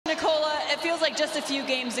it feels like just a few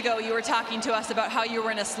games ago you were talking to us about how you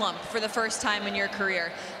were in a slump for the first time in your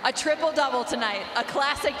career. A triple-double tonight, a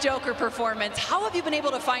classic Joker performance. How have you been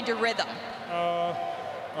able to find your rhythm?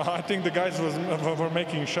 I think the guys were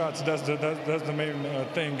making shots. That's the main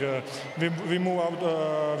thing. We move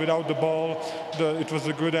out without the ball. It was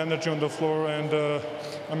a good energy on the floor, and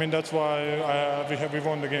I mean that's why we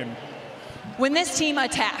won the game. When this team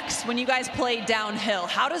attacks, when you guys play downhill,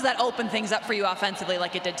 how does that open things up for you offensively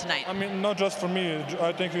like it did tonight? I mean, not just for me.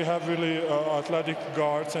 I think we have really athletic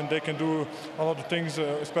guards, and they can do a lot of things,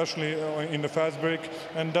 especially in the fast break.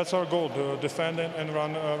 And that's our goal: to defend and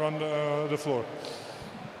run the floor.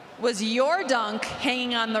 Was your dunk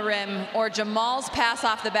hanging on the rim or Jamal's pass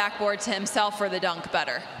off the backboard to himself for the dunk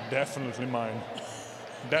better? Definitely mine.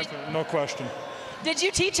 Definitely, no question. Did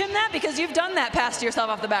you teach him that? Because you've done that pass to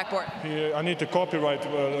yourself off the backboard. I need to copyright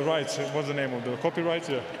rights. What's the name of the copyrights?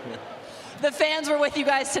 Yeah. The fans were with you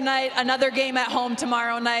guys tonight. Another game at home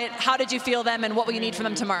tomorrow night. How did you feel them, and what will you need from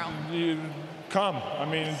them tomorrow? Come. I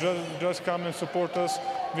mean, just come and support us.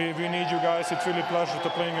 We need you guys. It's really a pleasure to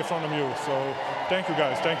playing in front of you. So thank you,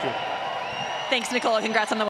 guys. Thank you. Thanks, Nikola. Congrats on the win.